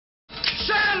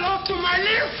talk to my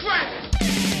little friend.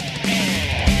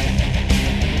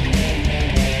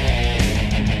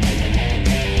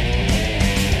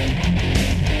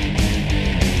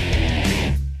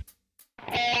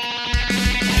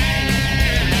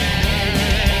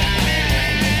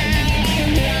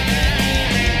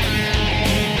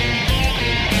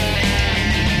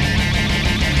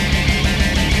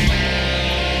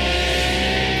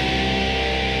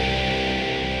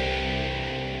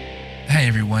 Hey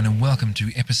everyone, and welcome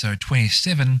to episode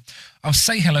 27 of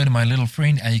Say Hello to My Little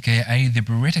Friend, aka the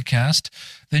Beretta Cast,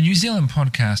 the New Zealand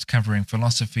podcast covering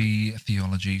philosophy,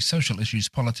 theology, social issues,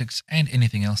 politics, and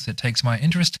anything else that takes my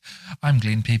interest. I'm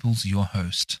Glenn Peoples, your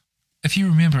host. If you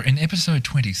remember, in episode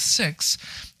 26,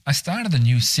 I started a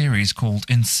new series called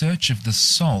In Search of the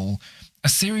Soul, a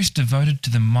series devoted to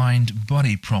the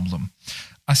mind-body problem.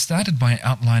 I started by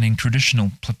outlining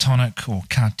traditional Platonic or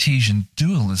Cartesian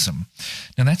dualism.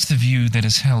 Now that's the view that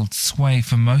has held sway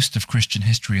for most of Christian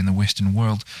history in the Western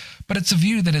world, but it's a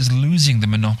view that is losing the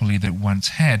monopoly that it once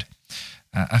had,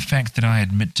 a fact that I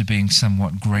admit to being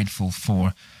somewhat grateful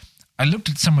for. I looked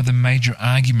at some of the major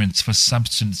arguments for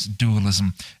substance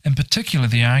dualism, in particular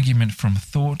the argument from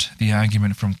thought, the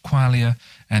argument from qualia,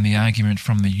 and the argument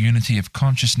from the unity of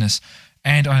consciousness,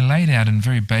 and I laid out in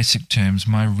very basic terms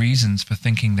my reasons for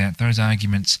thinking that those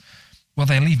arguments, well,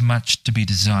 they leave much to be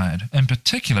desired. In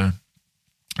particular,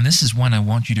 and this is one I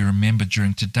want you to remember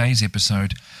during today's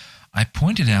episode, I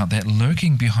pointed out that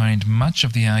lurking behind much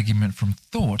of the argument from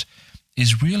thought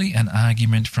is really an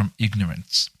argument from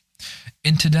ignorance.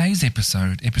 In today's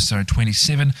episode, episode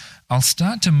 27, I'll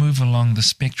start to move along the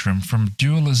spectrum from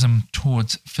dualism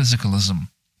towards physicalism.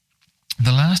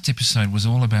 The last episode was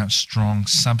all about strong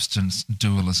substance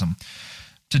dualism.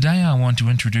 Today I want to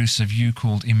introduce a view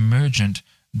called emergent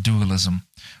dualism.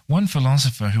 One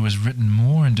philosopher who has written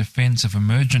more in defense of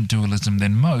emergent dualism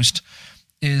than most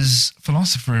is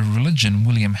philosopher of religion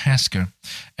William Hasker,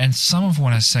 and some of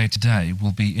what I say today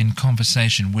will be in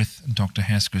conversation with Dr.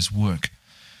 Hasker's work.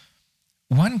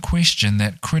 One question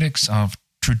that critics of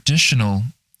traditional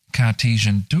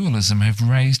Cartesian dualism have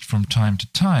raised from time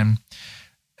to time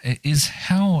is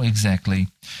how exactly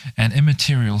an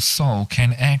immaterial soul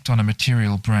can act on a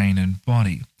material brain and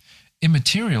body.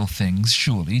 Immaterial things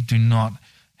surely do not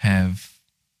have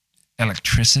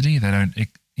electricity, they don't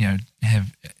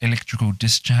have electrical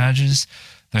discharges,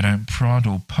 they don't prod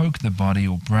or poke the body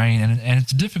or brain, and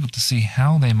it's difficult to see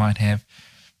how they might have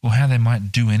or how they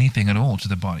might do anything at all to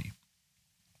the body.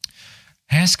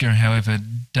 Hasker, however,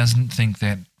 doesn't think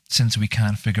that since we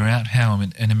can't figure out how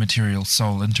an immaterial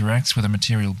soul interacts with a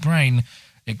material brain,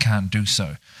 it can't do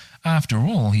so. After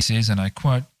all, he says, and I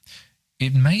quote,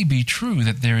 "It may be true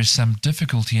that there is some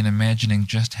difficulty in imagining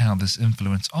just how this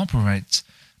influence operates,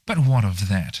 but what of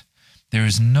that? There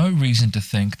is no reason to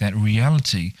think that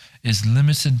reality is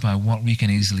limited by what we can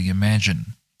easily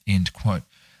imagine." End quote.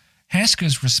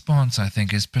 Hasker's response, I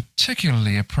think, is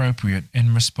particularly appropriate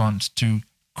in response to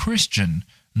Christian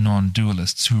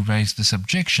non-dualists who raise this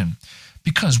objection,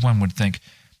 because one would think,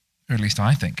 or at least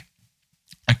I think,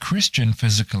 a Christian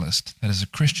physicalist, that is a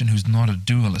Christian who's not a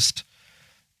dualist,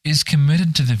 is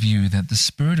committed to the view that the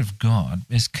Spirit of God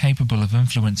is capable of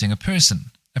influencing a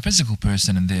person, a physical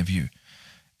person in their view,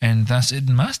 and thus it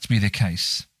must be the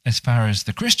case, as far as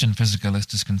the Christian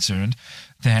physicalist is concerned,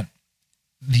 that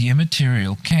the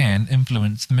immaterial can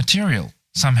influence the material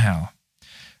somehow.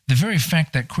 The very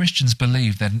fact that Christians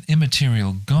believe that an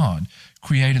immaterial God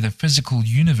created the physical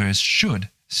universe should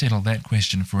settle that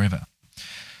question forever.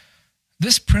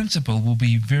 This principle will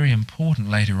be very important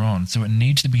later on, so it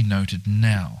needs to be noted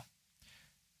now.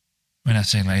 When I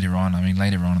say later on, I mean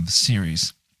later on in the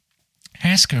series.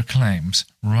 Hasker claims,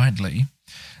 rightly,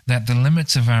 that the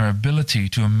limits of our ability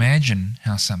to imagine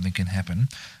how something can happen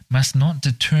must not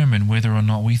determine whether or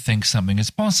not we think something is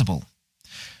possible.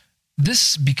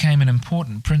 This became an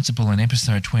important principle in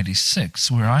episode 26,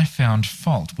 where I found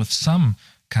fault with some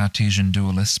Cartesian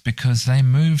dualists because they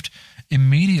moved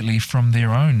immediately from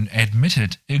their own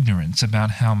admitted ignorance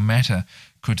about how matter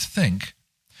could think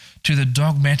to the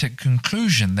dogmatic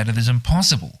conclusion that it is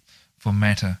impossible for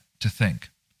matter to think.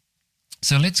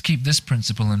 So let's keep this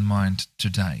principle in mind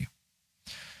today.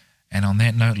 And on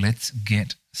that note, let's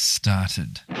get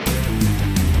started.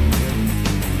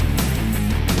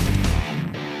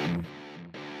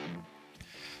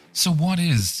 So what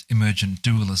is emergent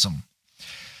dualism?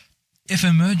 If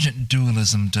emergent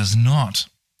dualism does not,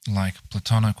 like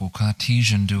Platonic or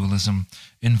Cartesian dualism,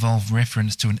 involve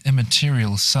reference to an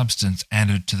immaterial substance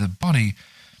added to the body,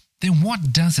 then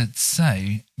what does it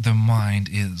say the mind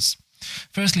is?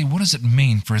 Firstly, what does it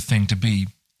mean for a thing to be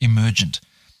emergent?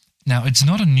 Now, it's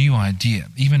not a new idea,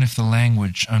 even if the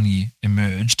language only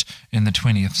emerged in the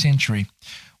 20th century.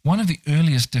 One of the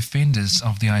earliest defenders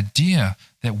of the idea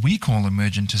that we call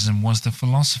emergentism was the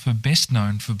philosopher best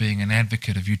known for being an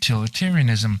advocate of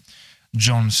utilitarianism,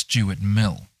 John Stuart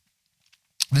Mill.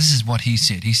 This is what he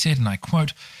said. He said, and I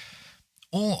quote,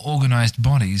 "All organized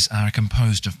bodies are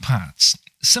composed of parts,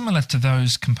 similar to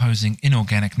those composing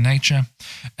inorganic nature,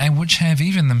 and which have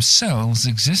even themselves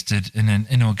existed in an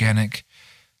inorganic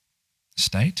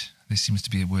state." There seems to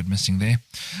be a word missing there.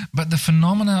 "But the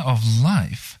phenomena of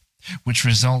life, which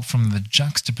result from the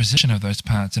juxtaposition of those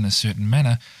parts in a certain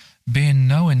manner, bear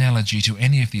no analogy to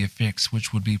any of the effects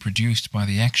which would be produced by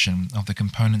the action of the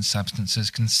component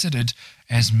substances considered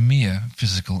as mere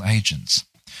physical agents.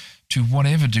 To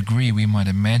whatever degree we might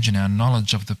imagine our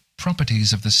knowledge of the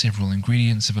properties of the several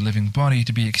ingredients of a living body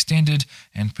to be extended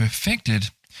and perfected,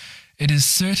 it is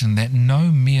certain that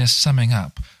no mere summing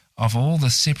up of all the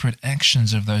separate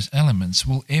actions of those elements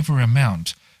will ever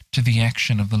amount to the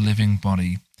action of the living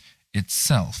body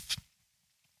itself."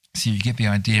 So you get the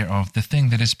idea of the thing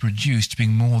that is produced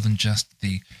being more than just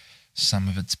the sum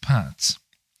of its parts.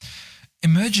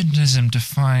 Emergentism,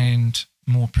 defined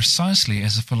more precisely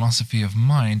as a philosophy of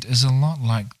mind, is a lot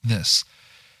like this.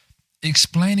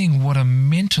 Explaining what a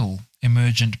mental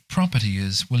emergent property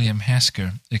is, William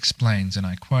Hasker explains, and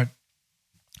I quote,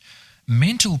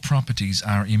 "Mental properties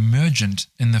are emergent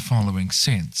in the following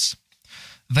sense.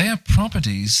 They are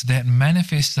properties that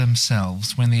manifest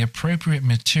themselves when the appropriate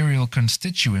material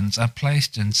constituents are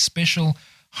placed in special,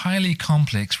 highly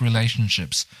complex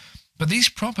relationships. But these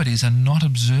properties are not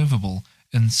observable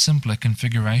in simpler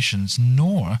configurations,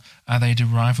 nor are they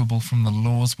derivable from the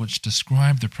laws which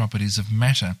describe the properties of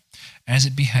matter as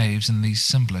it behaves in these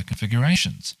simpler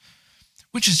configurations.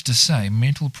 Which is to say,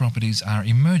 mental properties are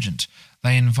emergent.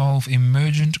 They involve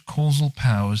emergent causal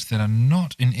powers that are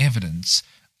not in evidence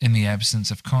in the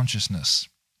absence of consciousness."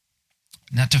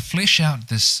 Now, to flesh out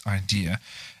this idea,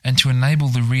 and to enable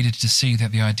the reader to see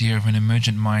that the idea of an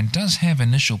emergent mind does have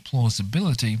initial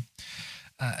plausibility,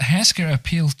 Hasker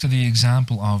appeals to the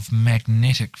example of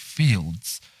magnetic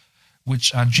fields,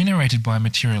 which are generated by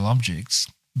material objects,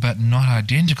 but not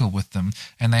identical with them,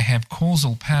 and they have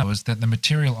causal powers that the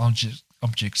material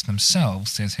objects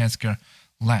themselves, says Hasker,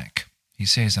 lack. He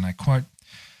says, and I quote,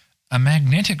 "A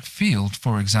magnetic field,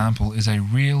 for example, is a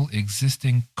real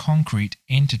existing concrete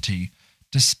entity,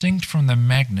 distinct from the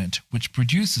magnet which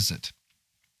produces it.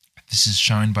 This is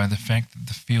shown by the fact that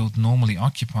the field normally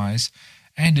occupies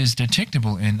and is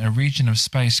detectable in a region of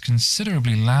space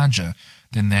considerably larger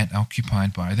than that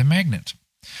occupied by the magnet.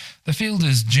 The field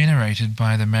is generated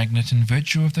by the magnet in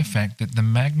virtue of the fact that the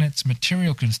magnet's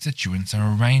material constituents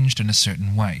are arranged in a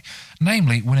certain way,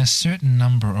 namely when a certain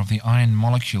number of the iron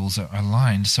molecules are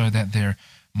aligned so that their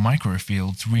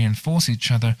microfields reinforce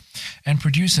each other and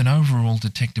produce an overall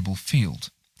detectable field.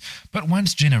 But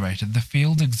once generated, the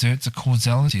field exerts a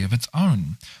causality of its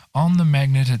own on the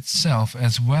magnet itself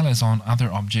as well as on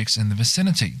other objects in the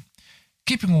vicinity.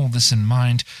 Keeping all this in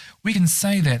mind, we can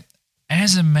say that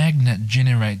as a magnet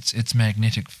generates its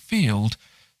magnetic field,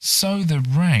 so the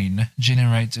brain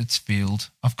generates its field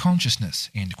of consciousness."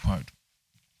 End quote.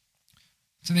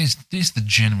 So there's the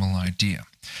general idea.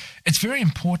 It's very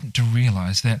important to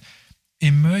realize that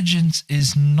emergence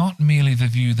is not merely the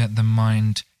view that the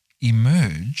mind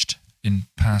emerged, in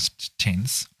past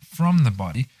tense, from the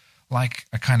body, like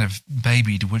a kind of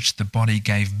baby to which the body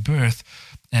gave birth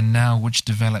and now which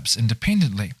develops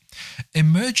independently.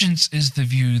 Emergence is the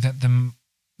view that the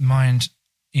mind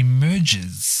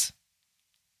emerges,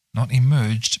 not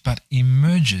emerged, but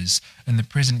emerges in the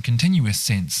present continuous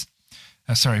tense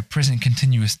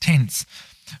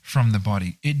from the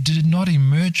body. It did not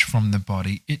emerge from the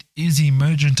body, it is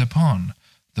emergent upon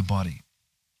the body.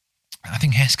 I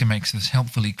think Hasker makes this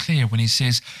helpfully clear when he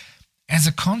says, "As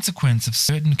a consequence of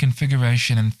certain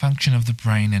configuration and function of the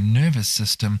brain and nervous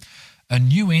system, a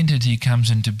new entity comes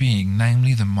into being,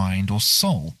 namely the mind or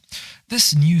soul.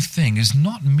 This new thing is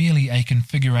not merely a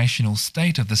configurational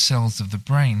state of the cells of the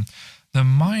brain. The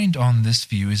mind on this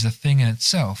view is a thing in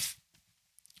itself.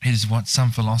 It is what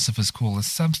some philosophers call a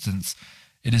substance.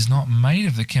 It is not made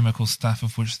of the chemical stuff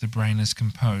of which the brain is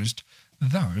composed,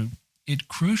 though it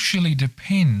crucially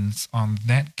depends on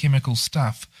that chemical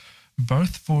stuff,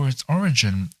 both for its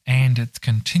origin and its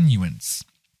continuance."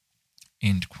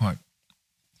 End quote.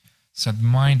 So the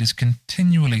mind is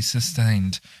continually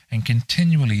sustained and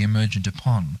continually emergent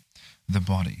upon the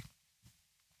body.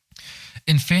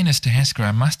 In fairness to Hasker,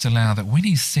 I must allow that when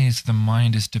he says the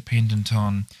mind is dependent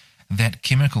on that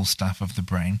chemical stuff of the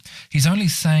brain, he's only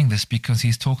saying this because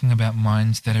he's talking about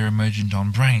minds that are emergent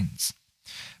on brains.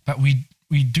 But we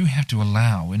we do have to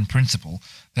allow, in principle,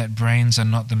 that brains are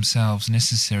not themselves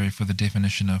necessary for the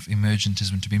definition of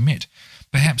emergentism to be met.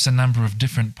 Perhaps a number of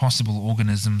different possible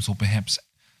organisms, or perhaps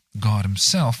God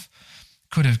himself,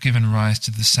 could have given rise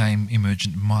to the same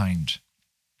emergent mind.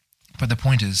 But the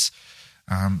point is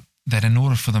that in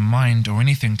order for the mind or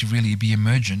anything to really be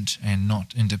emergent and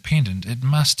not independent, it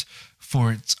must,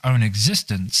 for its own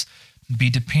existence, be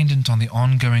dependent on the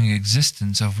ongoing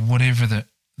existence of whatever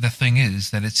the thing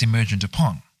is that it's emergent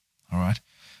upon, all right?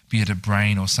 Be it a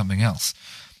brain or something else.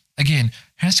 Again,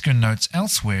 Hasker notes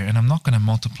elsewhere, and I'm not going to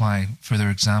multiply further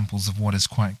examples of what is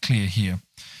quite clear here.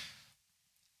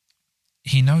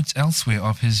 He notes elsewhere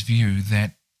of his view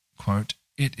that, quote,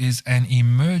 it is an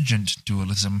emergent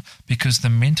dualism because the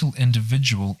mental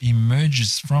individual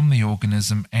emerges from the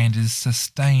organism and is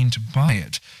sustained by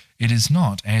it. It is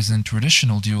not, as in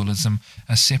traditional dualism,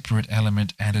 a separate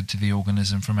element added to the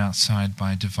organism from outside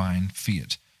by divine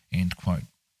fiat. End quote.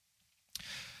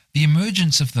 The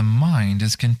emergence of the mind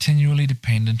is continually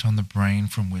dependent on the brain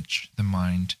from which the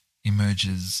mind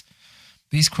emerges.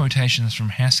 These quotations from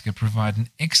Hasker provide an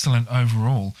excellent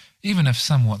overall, even if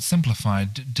somewhat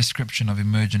simplified, description of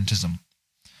emergentism.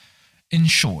 In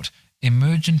short,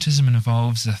 emergentism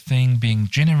involves a thing being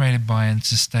generated by and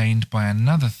sustained by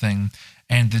another thing,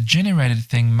 and the generated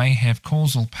thing may have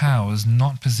causal powers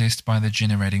not possessed by the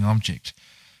generating object.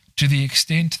 To the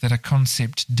extent that a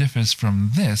concept differs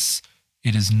from this,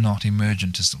 it is not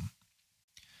emergentism.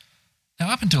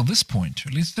 Now, up until this point,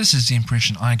 at least this is the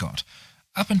impression I got,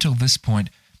 up until this point,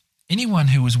 anyone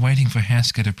who was waiting for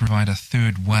Hasker to provide a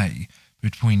third way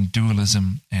between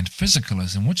dualism and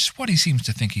physicalism, which is what he seems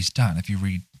to think he's done if you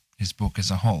read his book as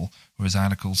a whole, or his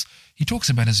articles, he talks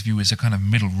about his view as a kind of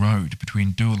middle road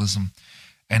between dualism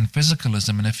and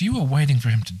physicalism, and if you were waiting for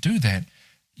him to do that,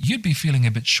 you'd be feeling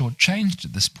a bit shortchanged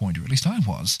at this point, or at least I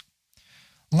was.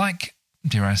 Like,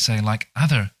 dare I say, like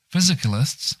other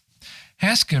physicalists,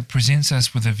 Hasker presents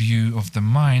us with a view of the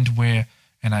mind where,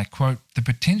 and I quote, the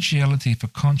potentiality for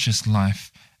conscious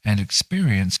life and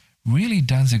experience really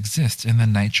does exist in the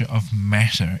nature of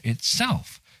matter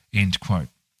itself, end quote.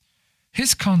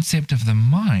 His concept of the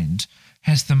mind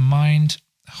has the mind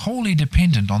wholly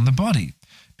dependent on the body,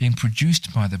 being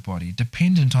produced by the body,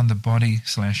 dependent on the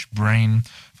body/brain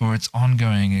for its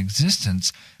ongoing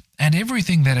existence, and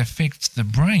everything that affects the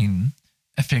brain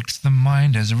affects the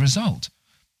mind as a result.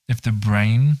 If the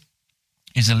brain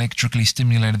is electrically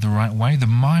stimulated the right way, the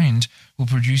mind will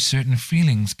produce certain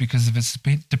feelings because of its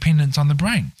dependence on the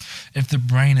brain. If the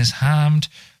brain is harmed,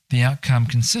 the outcome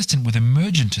consistent with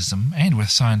emergentism and with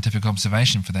scientific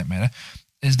observation for that matter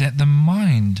is that the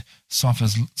mind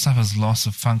suffers loss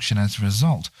of function as a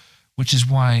result, which is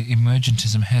why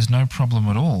emergentism has no problem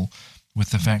at all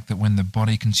with the fact that when the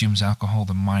body consumes alcohol,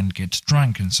 the mind gets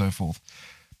drunk and so forth.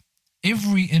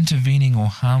 Every intervening or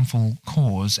harmful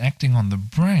cause acting on the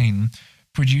brain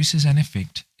produces an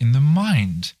effect in the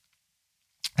mind.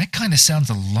 That kind of sounds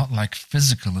a lot like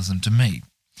physicalism to me.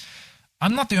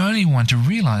 I'm not the only one to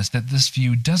realize that this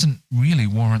view doesn't really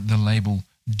warrant the label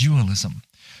dualism.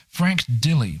 Frank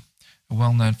Dilley, a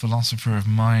well-known philosopher of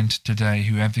mind today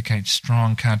who advocates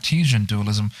strong Cartesian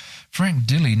dualism, Frank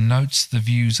Dilley notes the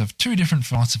views of two different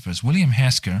philosophers, William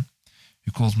Hasker,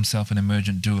 who calls himself an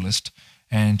emergent dualist,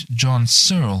 and John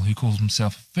Searle, who calls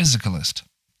himself a physicalist.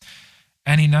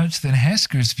 And he notes that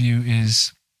Hasker's view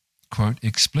is, quote,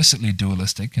 explicitly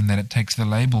dualistic in that it takes the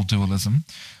label dualism,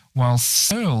 while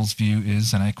Searle's view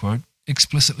is, and I quote,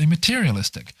 explicitly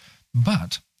materialistic.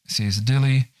 But, says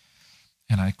Dilley,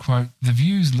 and I quote, the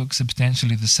views look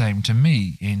substantially the same to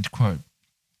me, end quote.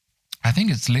 I think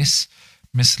it's less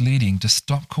misleading to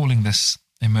stop calling this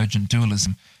emergent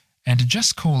dualism and to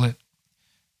just call it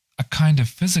a kind of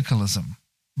physicalism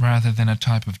rather than a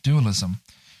type of dualism.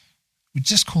 We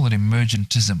just call it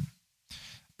emergentism.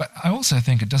 But I also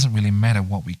think it doesn't really matter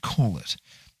what we call it.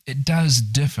 It does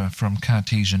differ from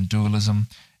Cartesian dualism,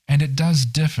 and it does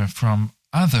differ from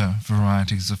other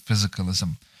varieties of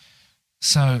physicalism.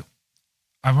 So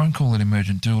I won't call it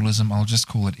emergent dualism, I'll just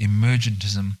call it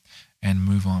emergentism and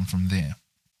move on from there.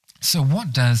 So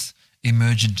what does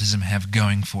emergentism have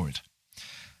going for it?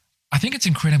 I think it's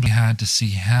incredibly hard to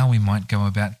see how we might go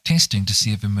about testing to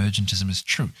see if emergentism is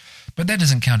true, but that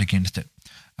doesn't count against it.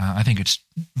 I think it's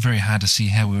very hard to see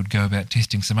how we would go about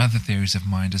testing some other theories of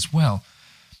mind as well.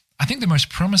 I think the most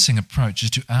promising approach is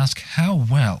to ask how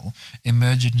well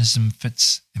emergentism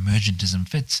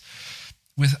fits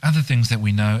with other things that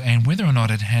we know and whether or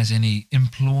not it has any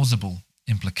implausible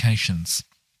implications.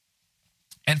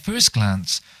 At first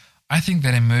glance, I think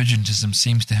that emergentism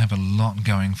seems to have a lot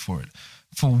going for it.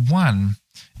 For one,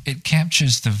 It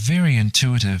captures the very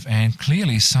intuitive and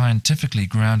clearly scientifically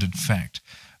grounded fact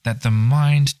that the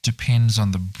mind depends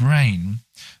on the brain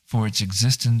for its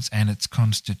existence and its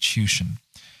constitution.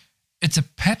 It's a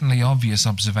patently obvious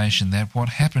observation that what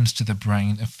happens to the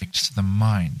brain affects the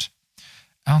mind.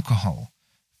 Alcohol,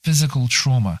 physical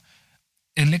trauma,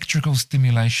 electrical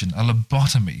stimulation, a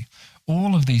lobotomy,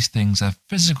 all of these things are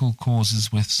physical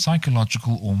causes with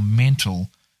psychological or mental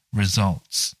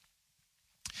results.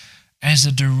 As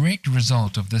a direct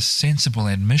result of this sensible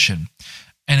admission,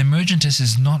 an emergentist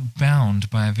is not bound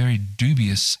by a very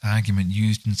dubious argument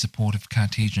used in support of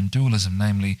Cartesian dualism,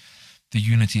 namely the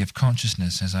unity of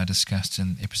consciousness, as I discussed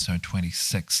in episode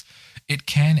 26. It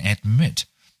can admit,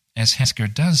 as Hasker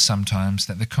does sometimes,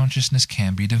 that the consciousness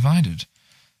can be divided.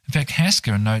 In fact,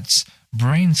 Hasker notes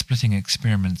brain-splitting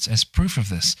experiments as proof of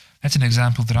this. That's an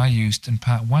example that I used in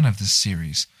part 1 of this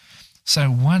series. So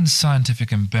one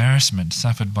scientific embarrassment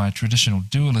suffered by traditional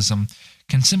dualism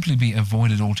can simply be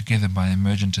avoided altogether by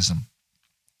emergentism.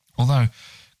 Although,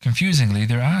 confusingly,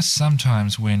 there are some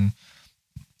times when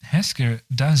Hasker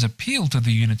does appeal to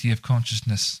the unity of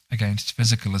consciousness against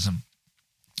physicalism.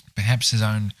 Perhaps his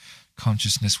own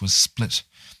consciousness was split,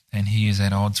 and he is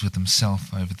at odds with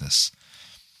himself over this.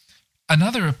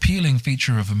 Another appealing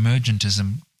feature of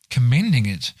emergentism, commending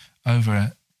it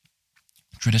over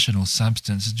traditional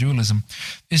substance dualism,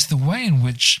 is the way in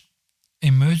which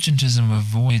emergentism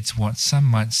avoids what some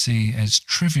might see as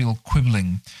trivial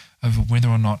quibbling over whether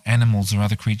or not animals or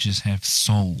other creatures have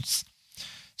souls.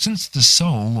 Since the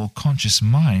soul or conscious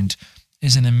mind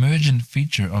is an emergent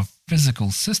feature of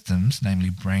physical systems, namely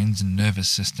brains and nervous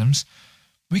systems,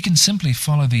 we can simply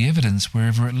follow the evidence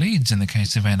wherever it leads in the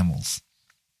case of animals.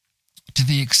 To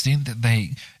the extent that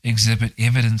they exhibit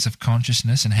evidence of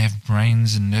consciousness and have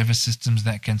brains and nervous systems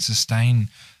that can sustain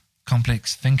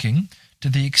complex thinking, to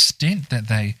the extent that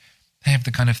they have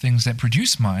the kind of things that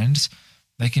produce minds,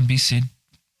 they can be said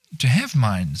to have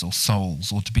minds or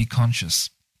souls or to be conscious.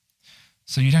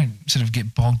 So you don't sort of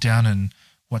get bogged down in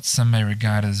what some may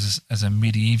regard as a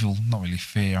medieval, not really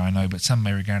fair, I know, but some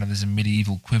may regard it as a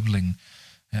medieval quibbling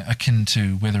akin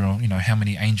to whether or how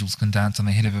many angels can dance on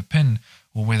the head of a pin,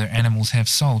 or whether animals have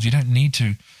souls. You don't need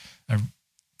to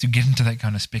get into that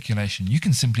kind of speculation. You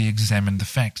can simply examine the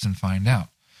facts and find out.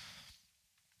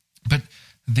 But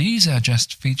these are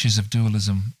just features of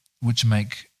dualism which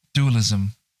make emergentism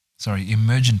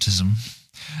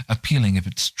appealing if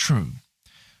it's true.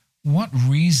 What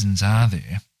reasons are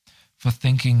there for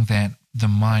thinking that the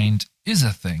mind is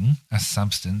a thing, a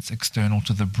substance external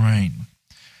to the brain?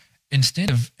 Instead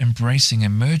of embracing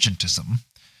emergentism,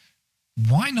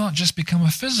 why not just become a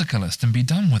physicalist and be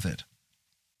done with it?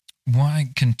 Why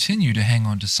continue to hang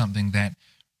on to something that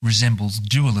resembles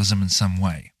dualism in some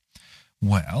way?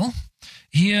 Well,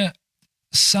 here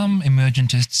some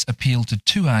emergentists appeal to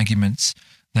two arguments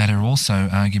that are also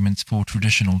arguments for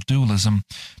traditional dualism,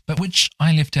 but which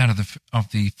I left out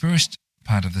of the first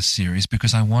part of this series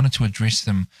because I wanted to address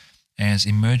them as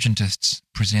emergentists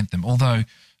present them, although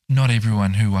not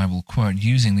everyone who I will quote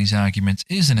using these arguments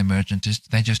is an emergentist.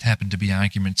 They just happen to be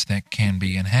arguments that can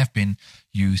be and have been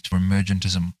used for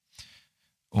emergentism,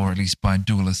 or at least by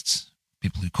dualists,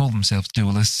 people who call themselves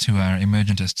dualists who are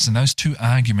emergentists. And those two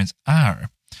arguments are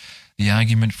the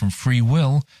argument from free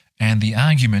will and the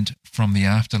argument from the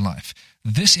afterlife.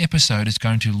 This episode is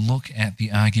going to look at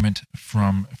the argument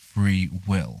from free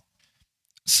will.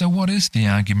 So what is the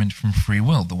argument from free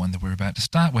will, the one that we're about to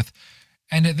start with?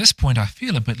 And at this point, I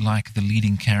feel a bit like the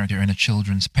leading character in a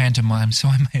children's pantomime, so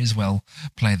I may as well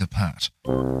play the part.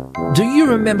 Do you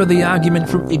remember the argument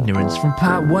from ignorance from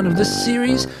part 1 of this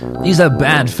series? He's a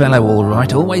bad fellow, all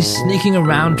right, always sneaking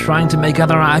around trying to make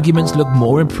other arguments look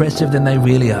more impressive than they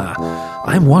really are.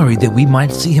 I'm worried that we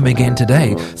might see him again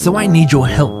today, so I need your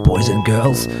help, boys and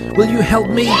girls. Will you help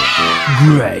me?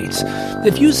 Great.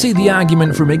 If you see the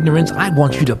argument from ignorance, I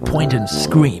want you to point and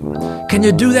scream. Can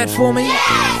you do that for me?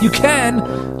 You can?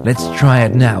 Let's try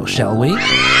it now, shall we?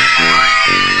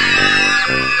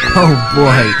 Oh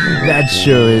boy, that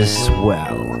sure is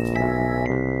swell.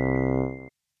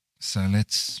 So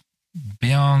let's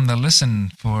be on the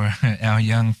listen for our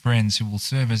young friends who will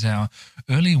serve as our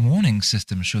early warning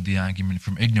system should the argument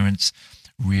from ignorance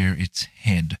rear its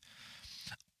head.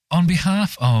 On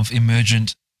behalf of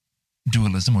emergent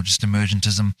dualism, or just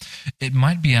emergentism, it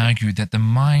might be argued that the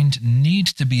mind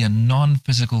needs to be a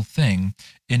non-physical thing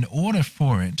in order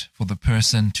for the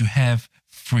person to have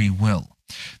free will.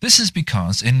 This is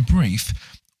because, in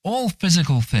brief, all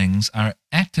physical things are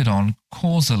acted on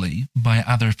causally by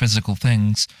other physical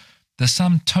things, the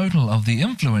sum total of the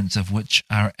influence of which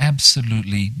are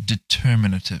absolutely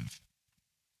determinative.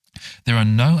 There are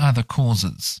no other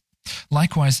causes.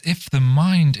 Likewise, if the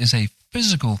mind is a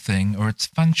physical thing or its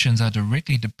functions are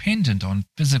directly dependent on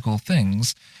physical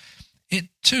things, it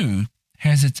too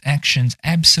has its actions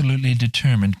absolutely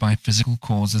determined by physical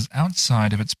causes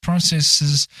outside of its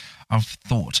processes of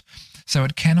thought, so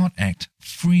it cannot act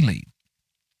freely.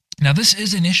 Now, this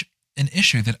is an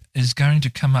issue that is going to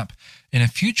come up in a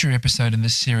future episode in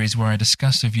this series where I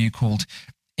discuss a view called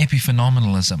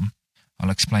epiphenomenalism. I'll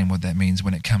explain what that means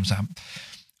when it comes up,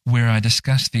 where I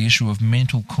discuss the issue of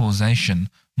mental causation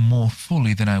more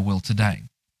fully than I will today.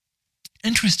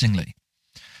 Interestingly,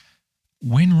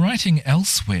 when writing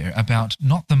elsewhere about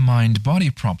not the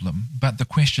mind-body problem, but the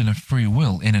question of free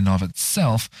will in and of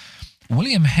itself,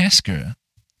 William Hasker,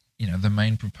 the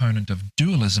main proponent of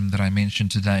dualism that I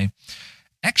mentioned today,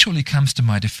 actually comes to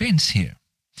my defense here.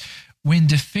 When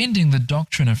defending the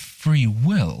doctrine of free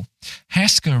will,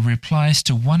 Hasker replies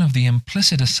to one of the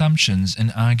implicit assumptions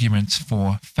in arguments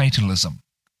for fatalism.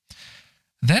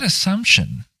 That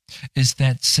assumption is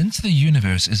that since the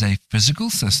universe is a physical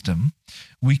system,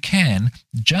 we can,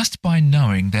 just by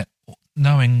knowing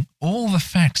all the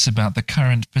facts about the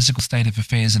current physical state of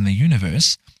affairs in the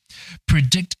universe,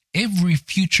 predict every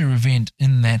future event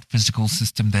in that physical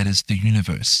system that is the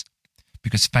universe.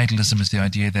 Because fatalism is the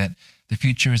idea that the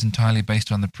future is entirely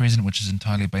based on the present, which is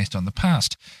entirely based on the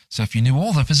past. So if you knew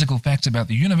all the physical facts about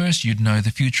the universe, you'd know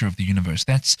the future of the universe.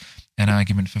 That's an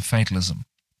argument for fatalism.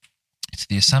 It's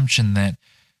the assumption that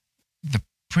the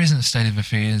present state of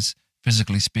affairs,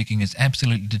 physically speaking, is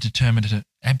absolutely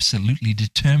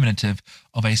determinative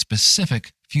of a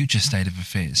specific future state of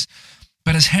affairs.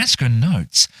 But as Hasker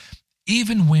notes,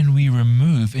 even when we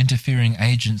remove interfering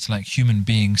agents like human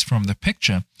beings from the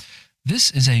picture,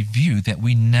 this is a view that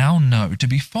we now know to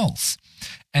be false,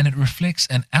 and it reflects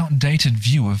an outdated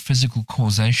view of physical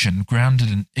causation grounded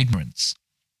in ignorance.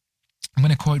 I'm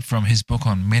going to quote from his book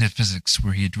on metaphysics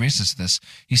where he addresses this.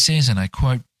 He says, and I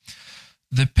quote,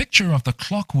 "The picture of the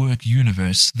clockwork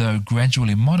universe, though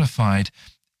gradually modified,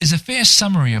 is a fair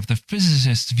summary of the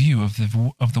physicist's view of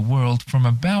the world from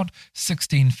about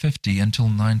 1650 until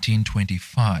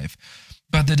 1925.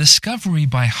 But the discovery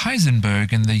by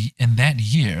Heisenberg in that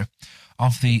year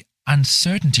of the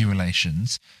uncertainty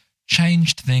relations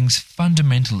changed things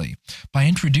fundamentally by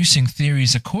introducing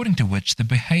theories according to which the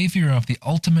behavior of the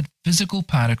ultimate physical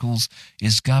particles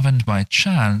is governed by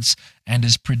chance and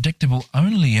is predictable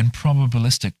only in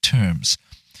probabilistic terms.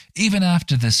 Even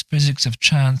after this physics of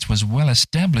chance was well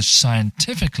established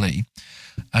scientifically,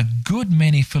 a good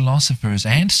many philosophers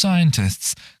and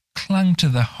scientists clung to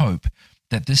the hope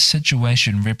that this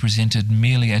situation represented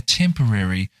merely a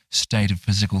temporary state of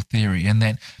physical theory, and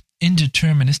that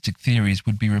indeterministic theories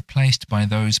would be replaced by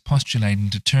those postulating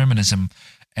determinism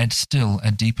at still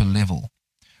a deeper level.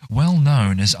 Well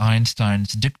known as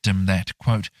Einstein's dictum that,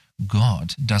 quote,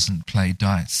 God doesn't play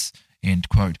dice, end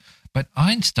quote. But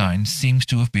Einstein seems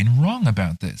to have been wrong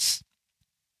about this,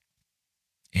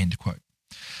 end quote.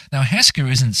 Now, Hasker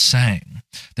isn't saying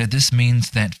that this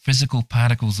means that physical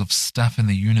particles of stuff in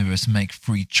the universe make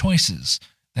free choices.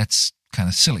 That's kind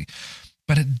of silly.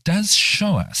 But it does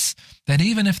show us that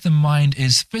even if the mind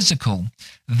is physical,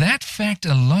 that fact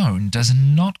alone does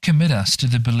not commit us to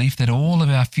the belief that all of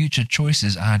our future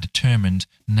choices are determined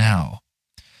now.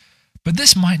 But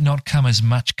this might not come as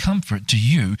much comfort to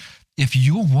you if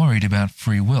you're worried about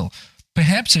free will.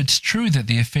 Perhaps it's true that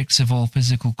the effects of all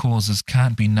physical causes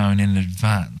can't be known in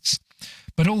advance.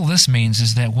 But all this means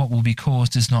is that what will be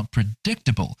caused is not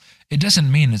predictable. It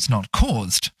doesn't mean it's not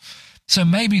caused. So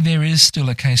maybe there is still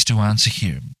a case to answer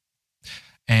here.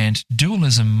 And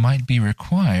dualism might be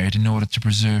required in order to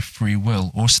preserve free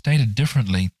will, or stated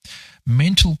differently,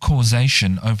 mental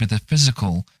causation over the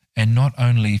physical, and not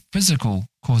only physical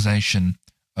causation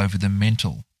over the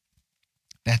mental.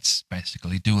 That's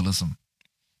basically dualism.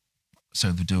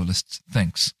 So the dualist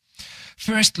thinks.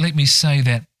 First, let me say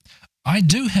that I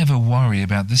do have a worry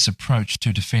about this approach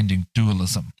to defending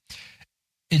dualism.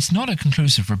 It's not a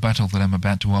conclusive rebuttal that I'm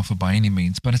about to offer by any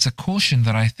means, but it's a caution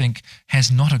that I think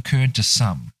has not occurred to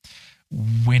some,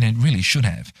 when it really should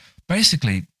have.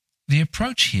 Basically, the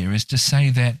approach here is to say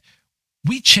that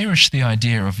we cherish the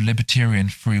idea of libertarian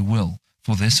free will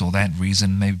for this or that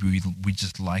reason. Maybe we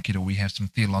just like it, or we have some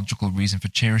theological reason for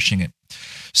cherishing it.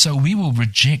 So we will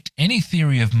reject any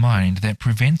theory of mind that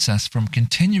prevents us from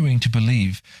continuing to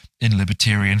believe in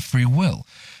libertarian free will.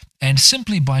 And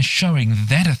simply by showing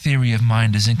that a theory of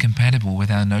mind is incompatible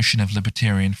with our notion of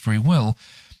libertarian free will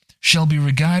shall be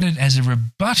regarded as a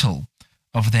rebuttal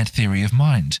of that theory of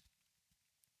mind.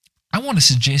 I want to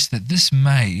suggest that this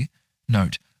may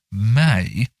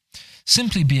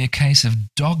simply be a case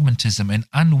of dogmatism and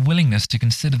unwillingness to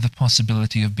consider the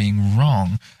possibility of being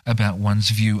wrong about one's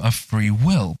view of free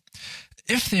will.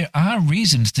 If there are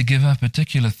reasons to give up a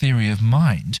particular theory of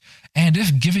mind, and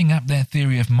if giving up that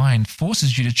theory of mind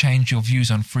forces you to change your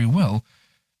views on free will,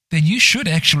 then you should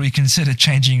actually consider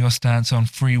changing your stance on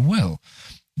free will.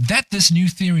 That this new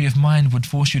theory of mind would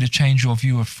force you to change your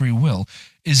view of free will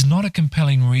is not a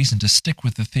compelling reason to stick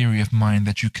with the theory of mind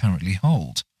that you currently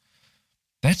hold.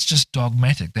 That's just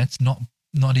dogmatic. That's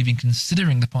not even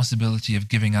considering the possibility of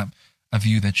giving up a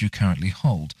view that you currently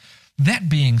hold. That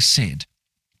being said,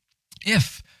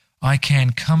 if I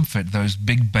can comfort those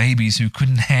big babies who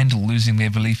couldn't handle losing their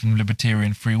belief in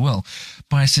libertarian free will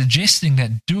by suggesting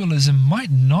that dualism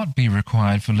might not be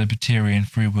required for libertarian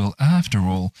free will after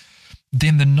all,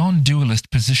 then the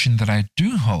non-dualist position that I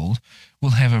do hold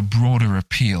will have a broader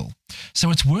appeal.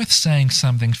 So it's worth saying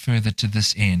something further to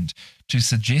this end, to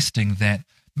suggesting that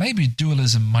maybe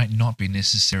dualism might not be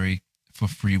necessary for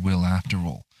free will after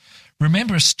all.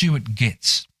 Remember Stuart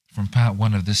Getz from part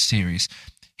 1 of this series.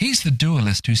 He's the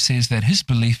dualist who says that his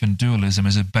belief in dualism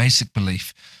is a basic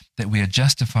belief that we are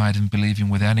justified in believing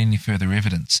without any further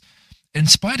evidence. In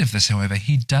spite of this, however,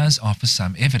 he does offer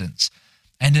some evidence,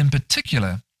 and in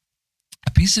particular,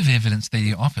 a piece of evidence that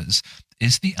he offers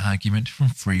is the argument from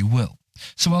free will.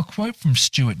 So I'll quote from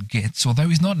Stuart Getz. Although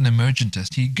he's not an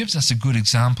emergentist, he gives us a good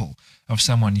example of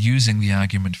someone using the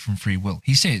argument from free will.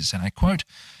 He says, and I quote,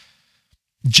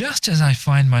 "Just as I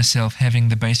find myself having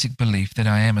the basic belief that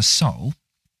I am a soul,"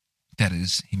 that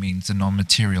is, he means a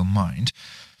non-material mind,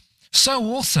 "so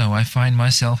also I find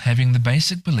myself having the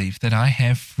basic belief that I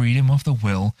have freedom of the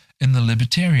will in the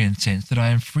libertarian sense, that I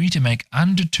am free to make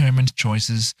undetermined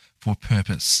choices for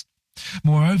purpose.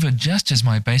 Moreover, just as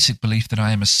my basic belief that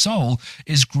I am a soul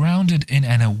is grounded in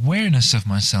an awareness of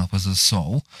myself as a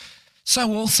soul,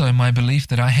 so also my belief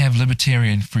that I have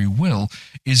libertarian free will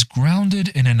is grounded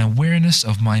in an awareness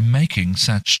of my making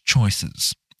such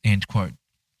choices." End quote.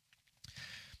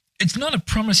 It's not a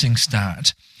promising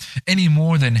start, any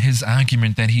more than his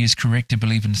argument that he is correct to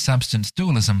believe in substance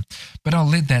dualism, but I'll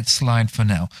let that slide for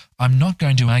now. I'm not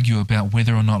going to argue about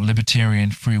whether or not libertarian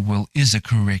free will is a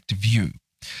correct view.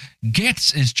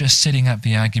 Getz is just setting up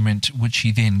the argument which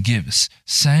he then gives,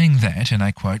 saying that, and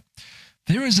I quote,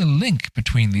 "there is a link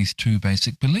between these two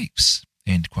basic beliefs."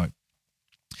 End quote.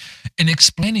 In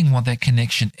explaining what that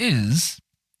connection is,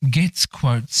 Getz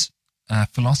quotes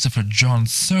philosopher John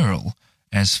Searle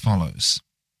as follows.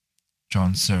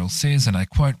 John Searle says, and I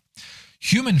quote,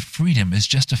 "Human freedom is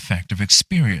just a fact of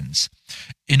experience.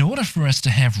 In order for us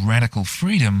to have radical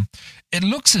freedom, it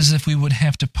looks as if we would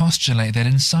have to postulate that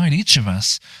inside each of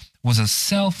us was a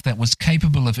self that was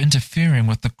capable of interfering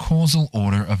with the causal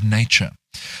order of nature.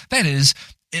 That is,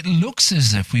 it looks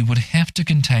as if we would have to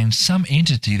contain some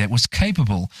entity that was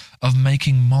capable of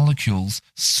making molecules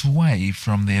sway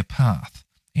from their path."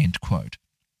 End quote.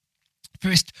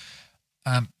 First,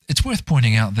 it's worth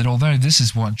pointing out that although this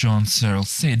is what John Searle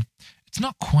said, it's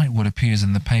not quite what appears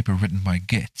in the paper written by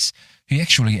Getz. He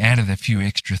actually added a few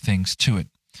extra things to it.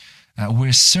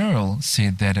 Where Searle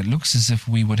said that it looks as if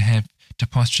we would have to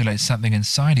postulate something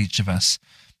inside each of us,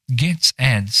 Getz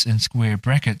adds in square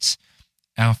brackets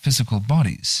our physical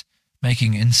bodies,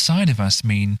 making inside of us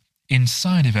mean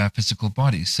inside of our physical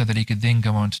bodies, so that he could then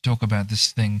go on to talk about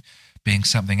this thing being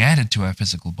something added to our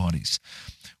physical bodies.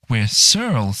 Where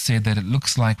Searle said that it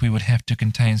looks like we would have to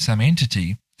contain some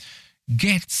entity,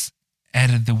 Getz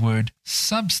added the word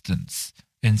substance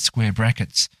in square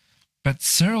brackets. But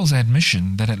Searle's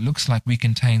admission that it looks like we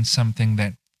contain something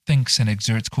that thinks and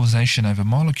exerts causation over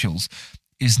molecules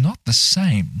is not the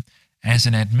same as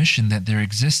an admission that there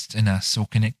exists in us or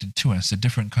connected to us a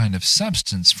different kind of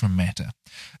substance from matter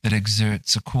that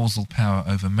exerts a causal power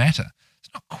over matter.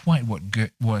 It's not quite what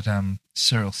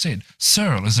Searle said.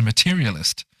 Searle is a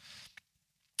materialist.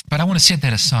 But I want to set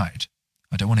that aside.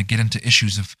 I don't want to get into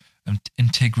issues of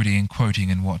integrity and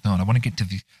quoting and whatnot. I want to get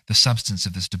to the substance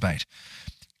of this debate.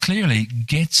 Clearly,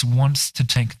 Getz wants to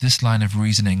take this line of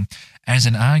reasoning as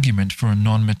an argument for a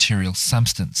non-material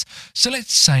substance. So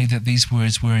let's say that these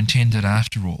words were intended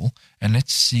after all, and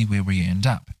let's see where we end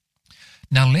up.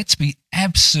 Now let's be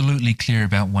absolutely clear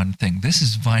about one thing. This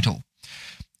is vital.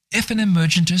 If an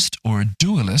emergentist or a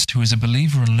dualist who is a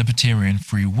believer in libertarian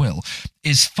free will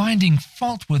is finding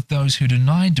fault with those who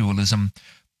deny dualism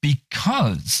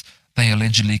because they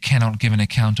allegedly cannot give an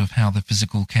account of how the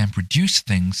physical can produce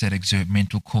things that exert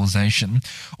mental causation,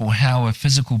 or how a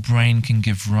physical brain can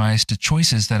give rise to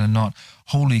choices that are not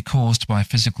wholly caused by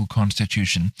physical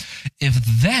constitution, if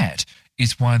that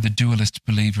is why the dualist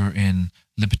believer in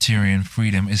libertarian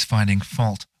freedom is finding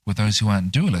fault with those who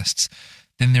aren't dualists,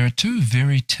 then there are two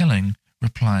very telling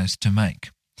replies to make.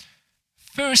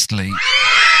 Firstly,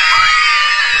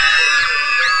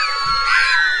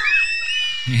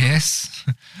 yes,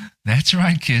 that's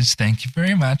right, kids, thank you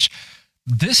very much.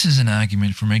 This is an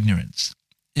argument from ignorance.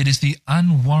 It is the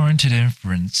unwarranted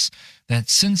inference that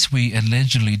since we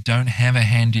allegedly don't have a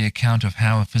handy account of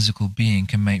how a physical being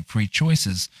can make free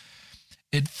choices,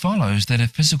 it follows that a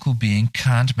physical being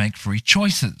can't make free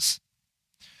choices.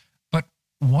 But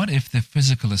what if the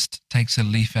physicalist takes a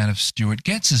leaf out of Stuart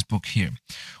Getz's book here?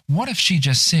 What if she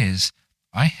just says,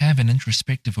 I have an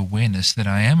introspective awareness that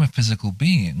I am a physical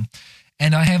being,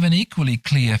 and I have an equally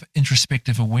clear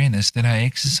introspective awareness that I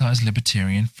exercise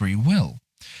libertarian free will?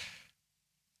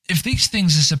 If these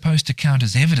things are supposed to count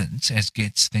as evidence, as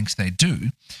Getz thinks they do,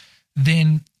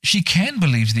 then she can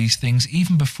believe these things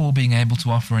even before being able to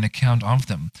offer an account of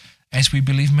them, as we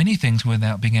believe many things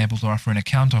without being able to offer an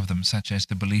account of them, such as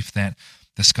the belief that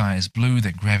the sky is blue,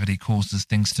 that gravity causes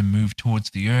things to move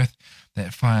towards the earth,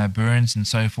 that fire burns, and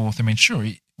so forth. I mean, sure,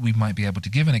 we might be able to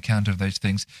give an account of those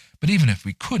things, but even if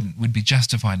we couldn't, we'd be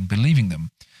justified in believing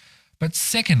them. But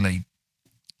secondly,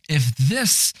 if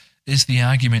this is the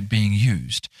argument being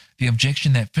used, the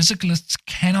objection that physicalists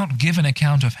cannot give an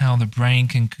account of how the brain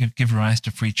can give rise to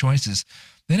free choices,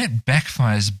 then it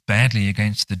backfires badly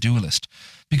against the dualist,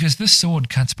 because this sword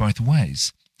cuts both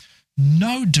ways.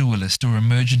 No dualist or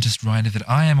emergentist writer that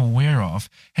I am aware of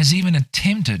has even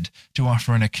attempted to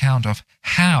offer an account of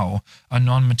how a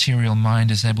non-material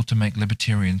mind is able to make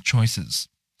libertarian choices.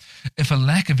 If a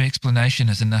lack of explanation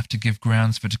is enough to give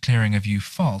grounds for declaring a view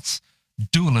false,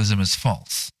 dualism is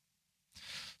false.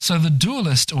 So the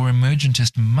dualist or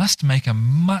emergentist must make a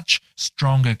much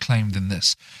stronger claim than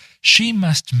this. She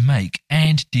must make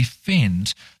and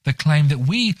defend the claim that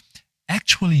we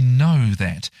actually know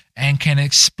that and can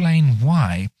explain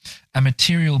why a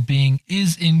material being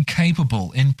is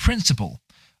incapable, in principle,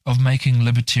 of making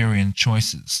libertarian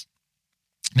choices.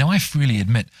 Now, I freely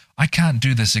admit I can't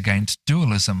do this against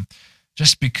dualism,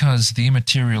 just because the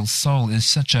immaterial soul is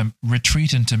such a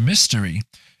retreat into mystery.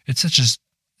 It's such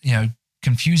a,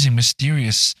 confusing,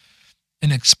 mysterious,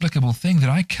 inexplicable thing that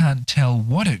I can't tell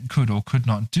what it could or could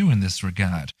not do in this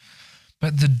regard.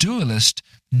 But the dualist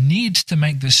needs to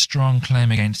make this strong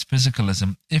claim against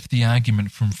physicalism if the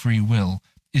argument from free will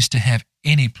is to have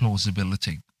any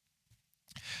plausibility.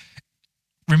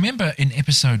 Remember in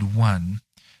episode 1,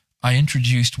 I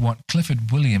introduced what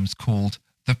Clifford Williams called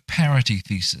the parity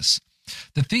thesis.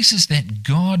 The thesis that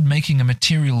God making a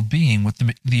material being with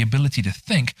the ability to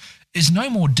think is no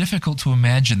more difficult to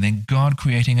imagine than God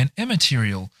creating an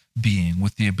immaterial being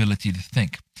with the ability to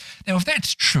think. Now, if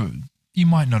that's true, you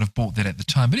might not have bought that at the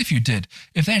time, but if you did,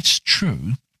 if that's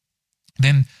true,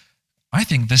 then I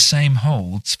think the same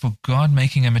holds for God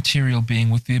making a material being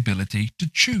with the ability to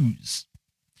choose.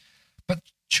 But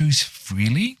choose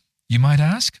freely, you might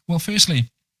ask? Well,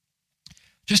 firstly,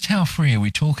 just how free are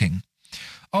we talking?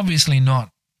 Obviously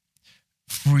not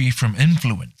free from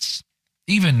influence,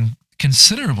 even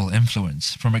considerable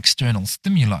influence from external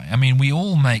stimuli. I mean, we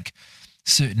all make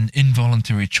certain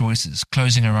involuntary choices,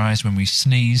 closing our eyes when we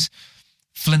sneeze,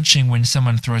 flinching when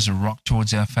someone throws a rock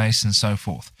towards our face, and so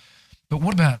forth. But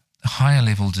what about higher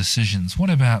level decisions? What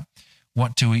about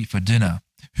what to eat for dinner,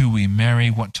 who we marry,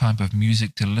 what type of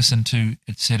music to listen to,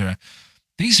 etc.?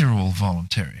 These are all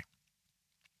voluntary.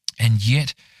 And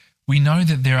yet, we know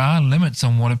that there are limits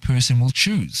on what a person will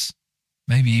choose,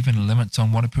 maybe even limits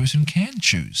on what a person can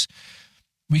choose.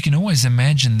 We can always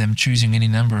imagine them choosing any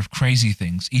number of crazy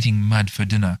things, eating mud for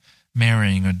dinner,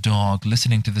 marrying a dog,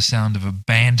 listening to the sound of a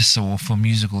bandsaw for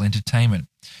musical entertainment.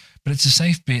 But it's a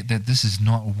safe bet that this is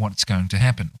not what's going to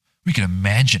happen. We can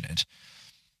imagine it.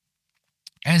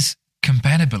 As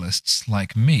compatibilists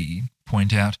like me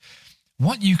point out,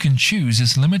 what you can choose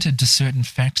is limited to certain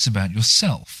facts about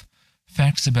yourself.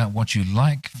 Facts about what you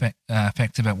like,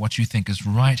 facts about what you think is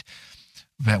right,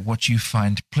 about what you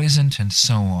find pleasant, and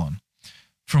so on.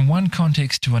 From one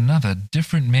context to another,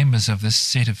 different members of this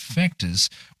set of factors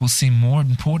will seem more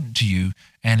important to you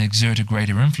and exert a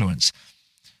greater influence.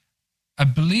 A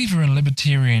believer in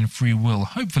libertarian free will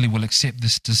hopefully will accept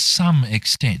this to some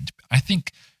extent. I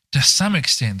think to some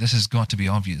extent this has got to be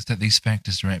obvious that these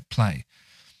factors are at play.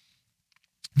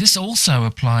 This also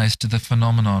applies to the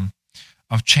phenomenon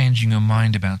of changing your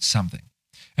mind about something.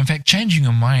 In fact, changing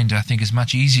your mind, I think, is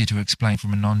much easier to explain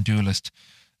from a non-dualist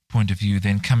point of view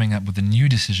than coming up with a new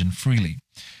decision freely.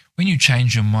 When you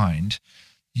change your mind,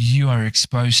 you are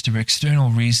exposed to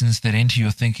external reasons that enter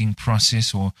your thinking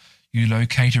process, or you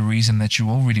locate a reason that you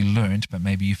already learned but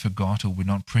maybe you forgot or were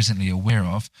not presently aware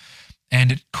of,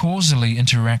 and it causally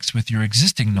interacts with your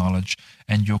existing knowledge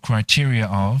and your criteria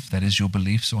of, that is, your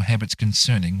beliefs or habits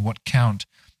concerning what count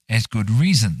as good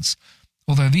reasons,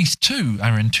 although these too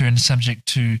are in turn subject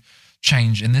to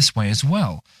change in this way as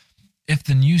well. If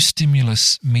the new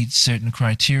stimulus meets certain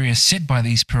criteria set by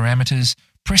these parameters,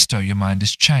 presto, your mind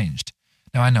is changed.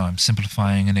 Now, I know I'm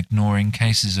simplifying and ignoring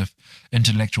cases of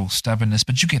intellectual stubbornness,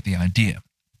 but you get the idea.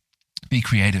 Be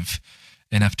creative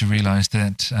enough to realize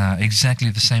that exactly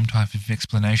the same type of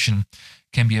explanation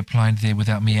can be applied there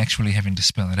without me actually having to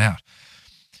spell it out.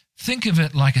 Think of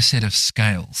it like a set of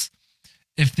scales.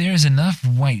 If there is enough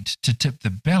weight to tip the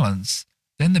balance,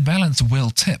 then the balance will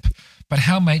tip. But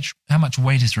how much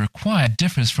weight is required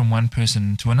differs from one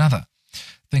person to another.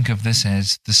 Think of this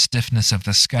as the stiffness of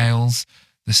the scales.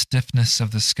 The stiffness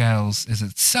of the scales is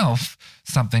itself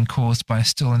something caused by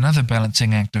still another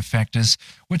balancing act of factors,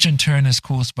 which in turn is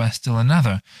caused by still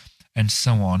another, and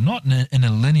so on. Not in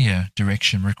a linear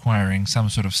direction requiring some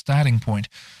sort of starting point,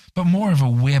 but more of a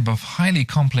web of highly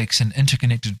complex and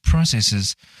interconnected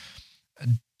processes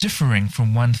differing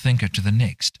from one thinker to the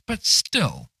next. But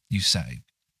still, you say,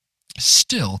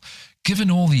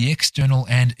 given all the external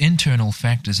and internal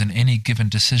factors in any given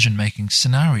decision-making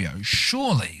scenario,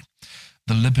 surely,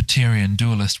 the libertarian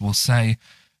dualist will say,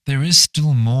 there is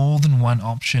still more than one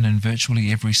option in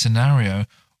virtually every scenario,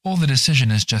 or the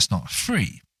decision is just not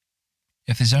free.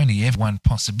 If there's only ever one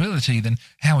possibility, then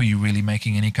how are you really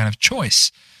making any kind of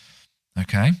choice?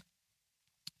 Okay?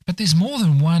 But there's more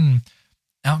than one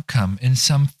outcome in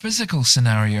some physical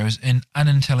scenarios in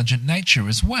unintelligent nature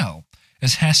as well.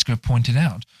 As Hasker pointed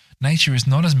out, nature is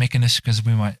not as mechanistic as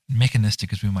we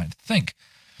might think.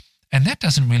 And that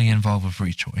doesn't really involve a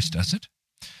free choice, does it?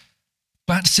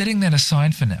 But setting that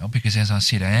aside for now, because as I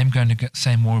said, I am going to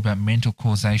say more about mental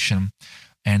causation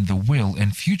and the will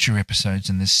in future episodes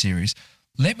in this series,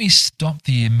 let me stop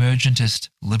the emergentist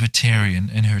libertarian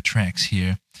in her tracks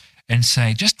here and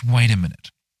say, just wait a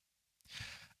minute.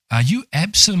 Are you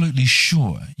absolutely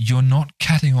sure you're not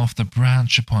cutting off the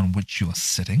branch upon which you're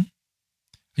sitting?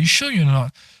 Are you sure you're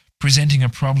not presenting a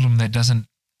problem that doesn't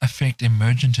affect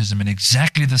emergentism in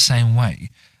exactly the same way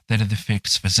that it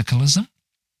affects physicalism?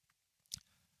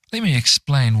 Let me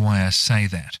explain why I say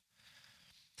that.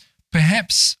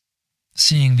 Perhaps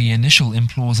seeing the initial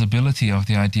implausibility of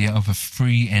the idea of a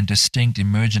free and distinct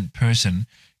emergent person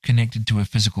connected to a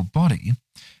physical body,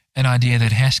 an idea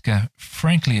that Hasker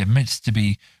frankly admits to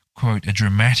be, quote, a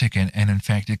dramatic and in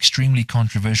fact extremely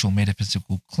controversial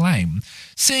metaphysical claim,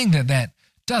 seeing that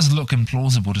does look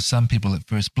implausible to some people at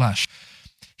first blush,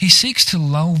 he seeks to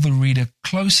lull the reader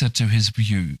closer to his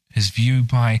view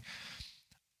by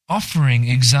offering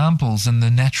examples in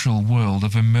the natural world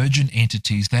of emergent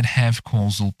entities that have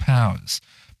causal powers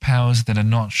that are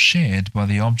not shared by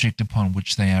the object upon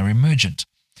which they are emergent.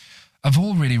 I've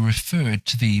already referred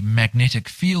to the magnetic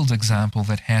field example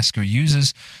that Hasker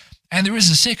uses, and there is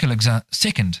a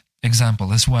second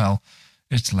example as well.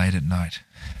 It's late at night.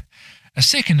 A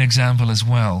second example as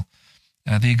well,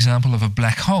 the example of a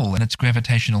black hole and its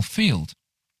gravitational field.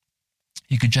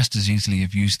 You could just as easily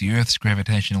have used the Earth's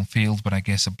gravitational field, but I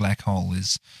guess a black hole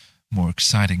is more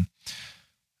exciting.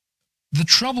 The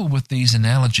trouble with these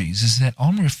analogies is that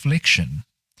on reflection,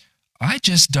 I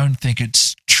just don't think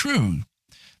it's true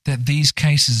that these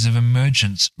cases of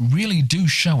emergence really do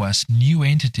show us new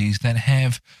entities that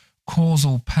have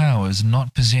causal powers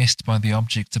not possessed by the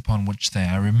objects upon which they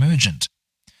are emergent.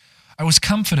 I was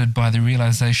comforted by the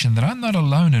realization that I'm not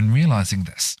alone in realizing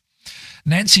this.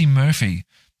 Nancy Murphy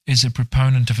is a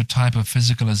proponent of a type of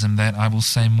physicalism that I will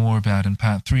say more about in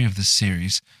part 3 of this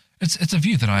series. It's a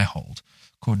view that I hold,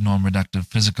 called non-reductive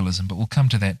physicalism, but we'll come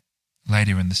to that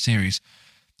later in the series.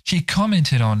 She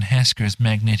commented on Hasker's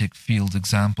magnetic field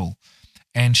example,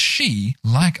 and she,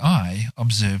 like I,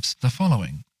 observes the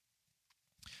following.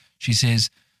 She says,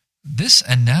 this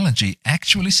analogy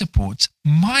actually supports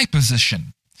my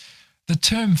position. The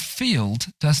term field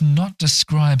does not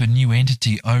describe a new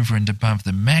entity over and above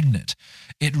the magnet.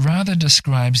 It rather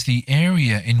describes the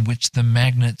area in which the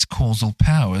magnet's causal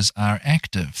powers are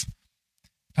active.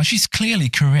 Now, she's clearly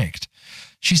correct.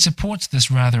 She supports this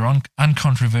rather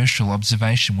uncontroversial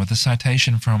observation with a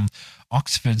citation from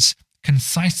Oxford's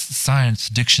Concise Science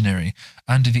Dictionary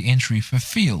under the entry for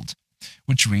field,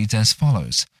 which reads as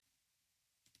follows.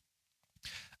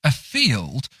 A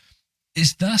field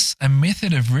is thus a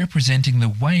method of representing the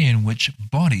way in which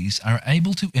bodies are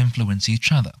able to influence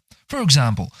each other. For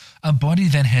example, a body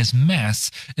that has mass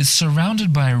is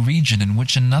surrounded by a region in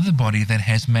which another body that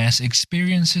has mass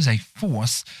experiences a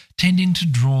force tending to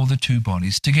draw the two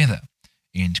bodies together.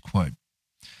 End quote.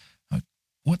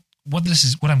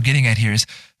 What I'm getting at here is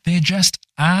There just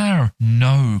are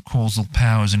no causal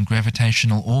powers in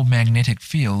gravitational or magnetic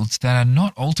fields that are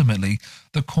not ultimately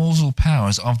the causal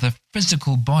powers of the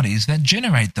physical bodies that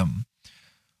generate them.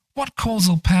 What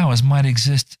causal powers might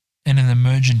exist in an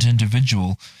emergent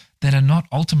individual that are not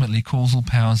ultimately causal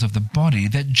powers of the body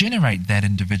that generate that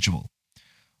individual?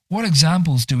 What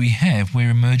examples do we have where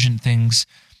emergent things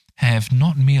have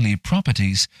not merely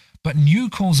properties, but new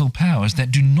causal powers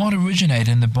that do not originate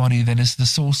in the body that is the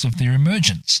source of their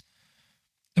emergence?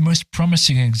 The most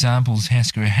promising examples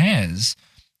Hasker has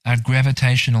are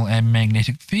gravitational and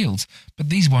magnetic fields, but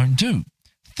these won't do.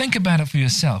 Think about it for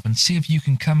yourself and see if you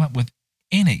can come up with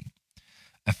any.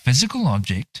 A physical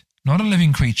object, not a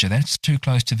living creature, that's too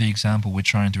close to the example we're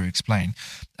trying to explain.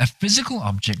 A physical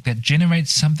object that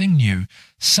generates something new,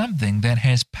 something that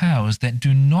has powers that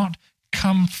do not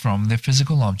come from the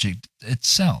physical object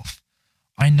itself.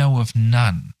 I know of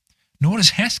none, nor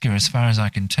does Hasker as far as I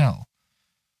can tell.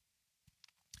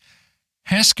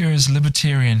 Hasker's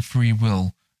libertarian free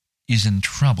will is in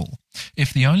trouble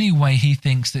if the only way he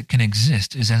thinks it can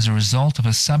exist is as a result of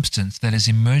a substance that is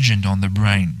emergent on the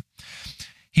brain.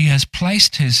 He has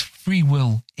placed his free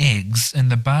will eggs in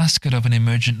the basket of an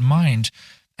emergent mind,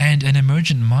 and an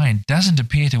emergent mind doesn't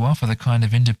appear to offer the kind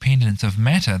of independence of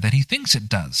matter that he thinks it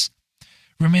does.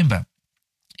 Remember,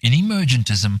 in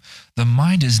emergentism, the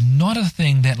mind is not a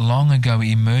thing that long ago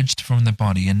emerged from the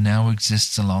body and now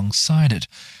exists alongside it.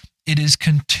 It is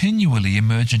continually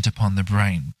emergent upon the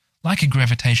brain, like a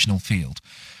gravitational field,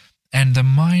 and the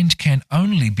mind can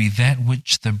only be that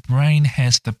which the brain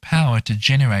has the power to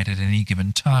generate at any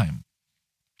given time.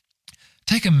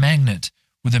 Take a magnet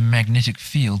with a magnetic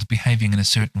field behaving in a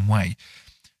certain way.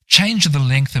 Change the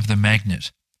length of the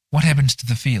magnet. What happens to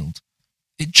the field?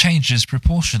 It changes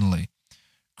proportionally.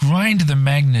 Grind the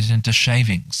magnet into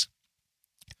shavings.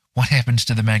 What happens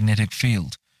to the magnetic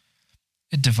field?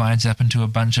 It divides up into a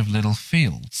bunch of little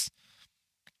fields.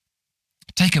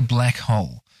 Take a black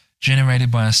hole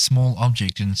generated by a small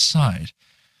object inside.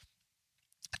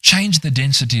 Change the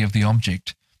density of the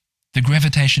object. The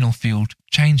gravitational field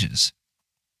changes.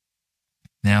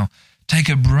 Now, take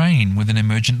a brain with an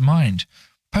emergent mind.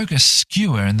 Poke a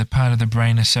skewer in the part of the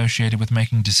brain associated with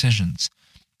making decisions.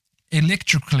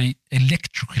 Electrically, I'm going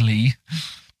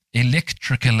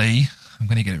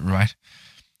to get it right,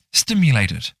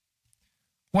 stimulate it.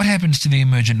 What happens to the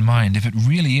emergent mind if it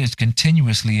really is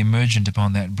continuously emergent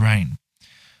upon that brain?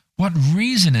 What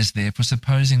reason is there for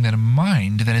supposing that a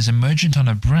mind that is emergent on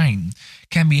a brain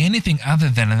can be anything other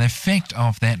than an effect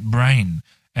of that brain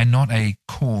and not a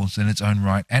cause in its own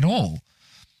right at all?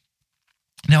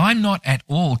 Now, I'm not at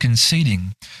all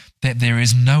conceding that there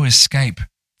is no escape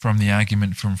from the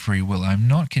argument from free will. I'm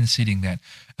not conceding that,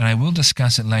 and I will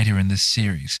discuss it later in this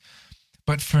series.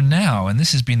 But for now, and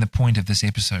this has been the point of this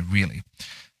episode really,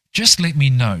 just let me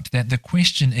note that the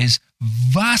question is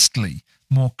vastly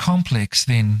more complex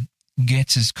than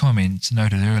Getz's comments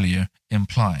noted earlier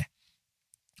imply.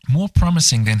 More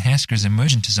promising than Hasker's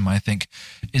emergentism, I think,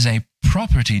 is a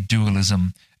property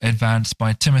dualism advanced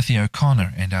by Timothy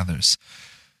O'Connor and others,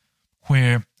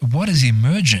 where what is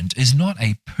emergent is not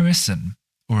a person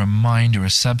or a mind or a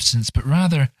substance, but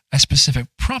rather a specific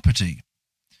property.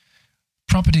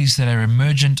 Properties that are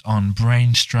emergent on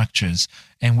brain structures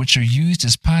and which are used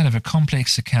as part of a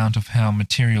complex account of how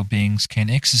material beings can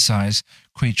exercise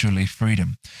creaturely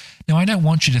freedom. Now, I don't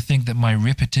want you to think that my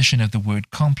repetition of the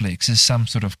word complex is some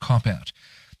sort of cop-out.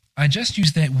 I just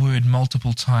use that word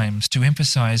multiple times to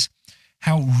emphasize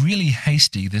how really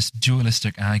hasty this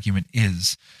dualistic argument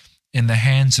is in the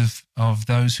hands of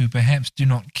those who perhaps do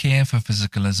not care for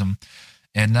physicalism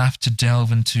enough to delve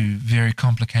into very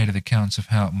complicated accounts of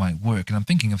how it might work. And I'm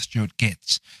thinking of Stuart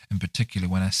Getz in particular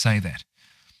when I say that.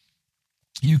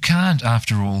 You can't,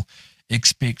 after all,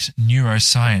 expect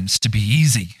neuroscience to be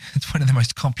easy. It's one of the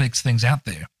most complex things out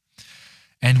there.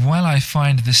 And while I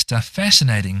find this stuff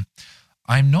fascinating,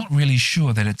 I'm not really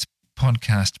sure that it's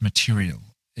podcast material.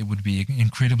 It would be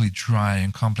incredibly dry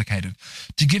and complicated.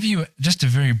 To give you just a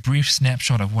very brief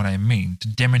snapshot of what I mean, to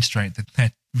demonstrate that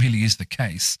that really is the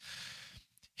case,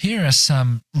 here are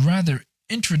some rather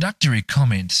introductory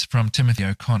comments from Timothy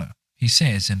O'Connor. He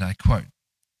says, and I quote,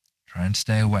 try and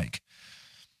stay awake.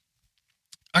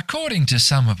 According to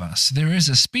some of us, there is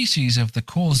a species of the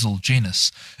causal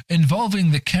genus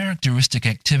involving the characteristic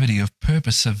activity of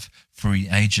purpose of free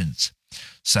agents.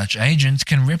 Such agents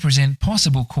can represent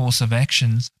possible courses of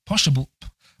action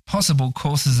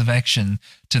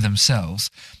to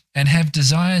themselves and have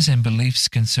desires and beliefs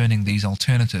concerning these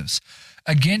alternatives.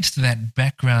 Against that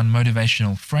background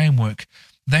motivational framework,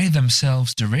 they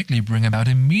themselves directly bring about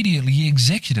immediately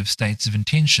executive states of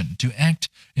intention to act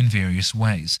in various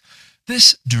ways.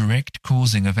 This direct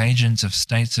causing of agents of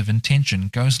states of intention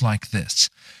goes like this.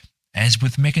 As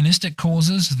with mechanistic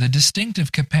causes, the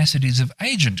distinctive capacities of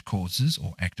agent causes,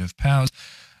 or active powers,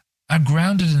 are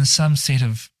grounded in some set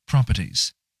of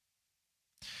properties.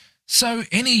 So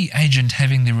any agent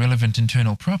having the relevant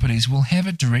internal properties will have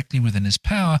it directly within his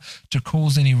power to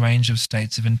cause any range of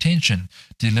states of intention,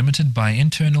 delimited by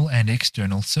internal and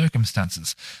external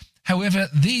circumstances. However,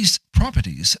 these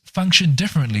properties function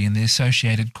differently in the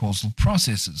associated causal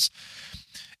processes.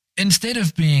 Instead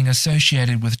of being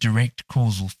associated with direct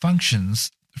causal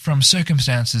functions, from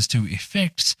circumstances to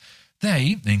effects,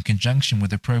 they, in conjunction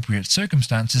with appropriate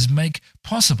circumstances, make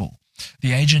possible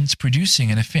the agents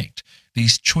producing an effect.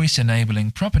 These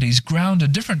choice-enabling properties ground a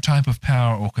different type of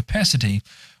power or capacity,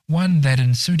 one that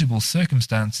in suitable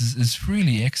circumstances is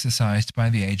freely exercised by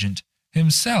the agent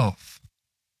himself.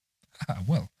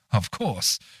 Well, of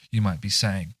course, you might be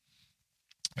saying.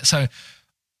 So,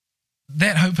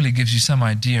 that hopefully gives you some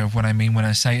idea of what I mean when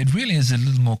I say it really is a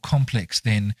little more complex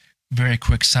than very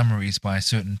quick summaries by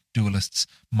certain dualists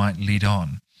might lead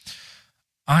on.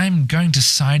 I'm going to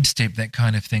sidestep that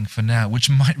kind of thing for now, which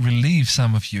might relieve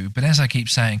some of you, but as I keep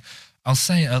saying, I'll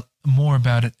say more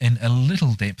about it in a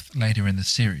little depth later in the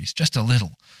series, just a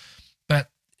little. But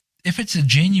if it's a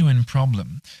genuine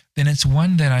problem, then it's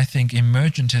one that I think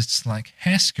emergentists like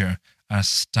Hasker are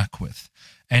stuck with.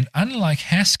 And unlike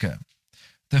Hasker,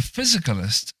 the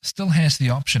physicalist still has the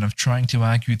option of trying to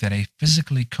argue that a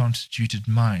physically constituted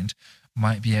mind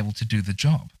might be able to do the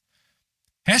job.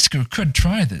 Hasker could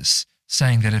try this,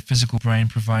 saying that a physical brain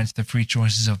provides the free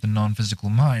choices of the non-physical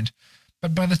mind,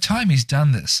 but by the time he's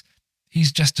done this,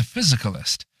 he's just a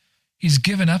physicalist. He's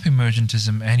given up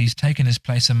emergentism and he's taken his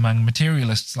place among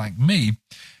materialists like me,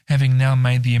 having now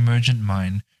made the emergent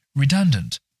mind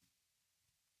redundant.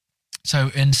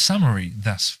 So, in summary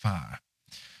thus far,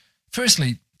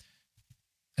 firstly,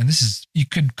 and this is, you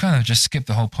could kind of just skip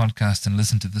the whole podcast and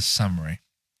listen to this summary.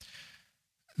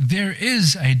 There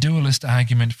is a dualist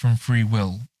argument from free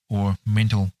will, or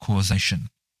mental causation.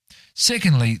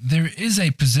 Secondly, there is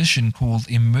a position called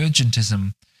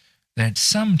emergentism that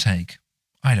some take,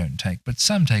 I don't take, but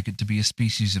some take it to be a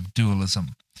species of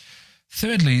dualism.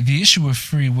 Thirdly, the issue of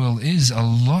free will is a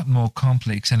lot more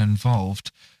complex and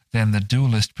involved than the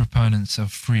dualist proponents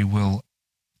of free will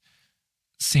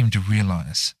seem to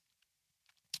realize.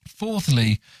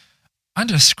 Fourthly,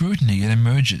 under scrutiny it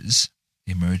emerges,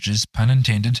 pun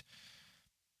intended,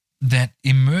 that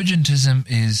emergentism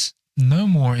is no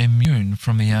more immune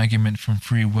from the argument from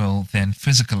free will than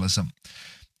physicalism.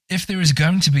 If there is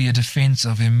going to be a defense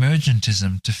of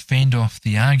emergentism to fend off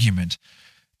the argument,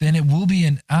 then it will be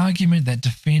an argument that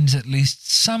defends at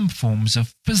least some forms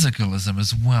of physicalism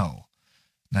as well,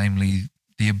 namely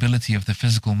the ability of the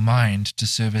physical mind to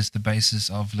serve as the basis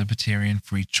of libertarian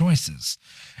free choices.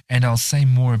 And I'll say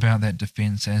more about that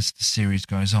defense as the series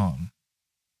goes on.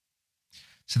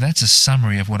 So that's a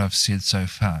summary of what I've said so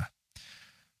far.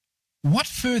 What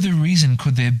further reason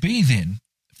could there be then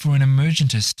for an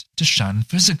emergentist to shun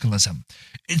physicalism?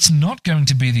 It's not going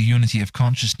to be the unity of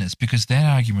consciousness, because that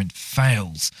argument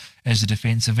fails as a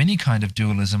defense of any kind of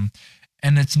dualism,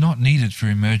 and it's not needed for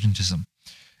emergentism.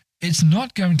 It's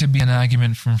not going to be an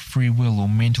argument from free will or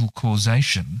mental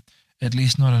causation, at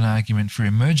least not an argument for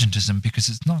emergentism, because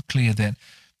it's not clear that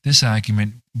this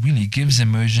argument really gives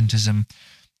emergentism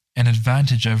an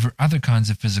advantage over other kinds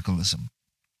of physicalism.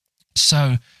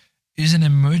 So, is an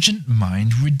emergent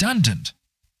mind redundant?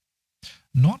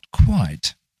 Not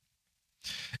quite.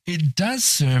 It does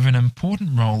serve an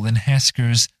important role in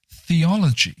Hasker's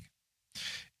theology.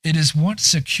 It is what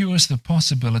secures the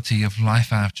possibility of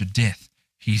life after death,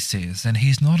 he says, and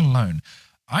he's not alone.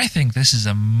 I think this is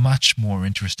a much more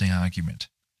interesting argument.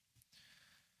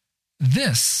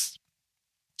 This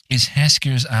is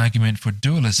Hasker's argument for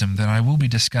dualism that I will be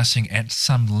discussing at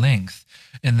some length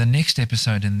in the next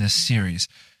episode in this series.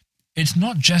 It's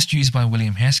not just used by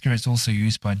William Hasker, it's also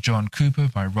used by John Cooper,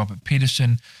 by Robert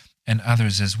Peterson, and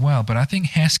others as well. But I think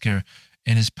Hasker,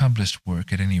 in his published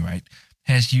work at any rate,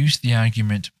 has used the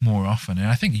argument more often, and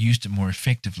I think used it more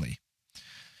effectively.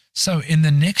 So in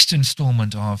the next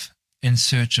installment of In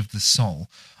Search of the Soul,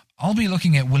 I'll be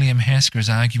looking at William Hasker's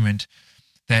argument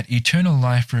that eternal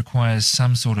life requires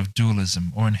some sort of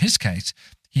dualism, or in his case,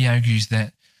 he argues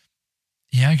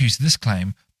this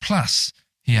claim, plus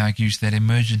he argues that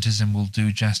emergentism will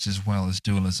do just as well as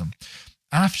dualism.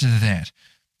 After that,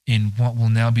 In what will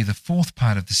now be the fourth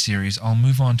part of the series, I'll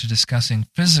move on to discussing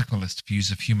physicalist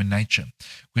views of human nature,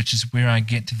 which is where I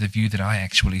get to the view that I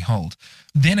actually hold.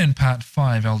 Then in part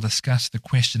 5, I'll discuss the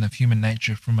question of human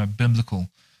nature from a biblical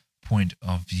point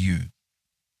of view.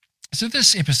 So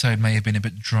this episode may have been a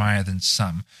bit drier than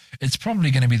some. It's probably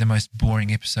going to be the most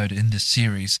boring episode in this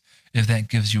series, if that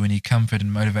gives you any comfort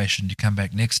and motivation to come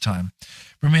back next time.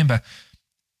 Remember,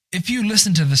 if you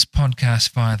listen to this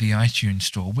podcast via the iTunes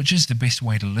store, which is the best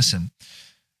way to listen,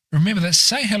 remember that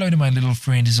Say Hello to My Little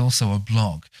Friend is also a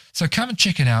blog. So come and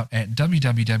check it out at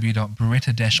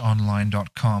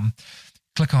www.beretta-online.com.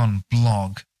 Click on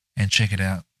blog and check it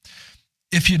out.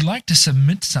 If you'd like to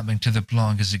submit something to the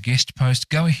blog as a guest post,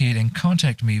 go ahead and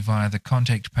contact me via the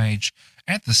contact page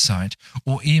at the site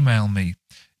or email me,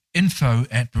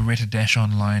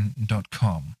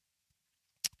 info@beretta-online.com.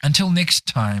 Until next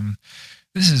time,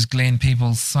 this is Glenn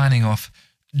Peoples signing off.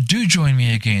 Do join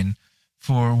me again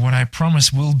for what I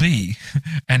promise will be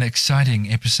an exciting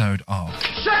episode of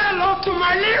Say hello to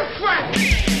my little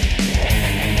friend!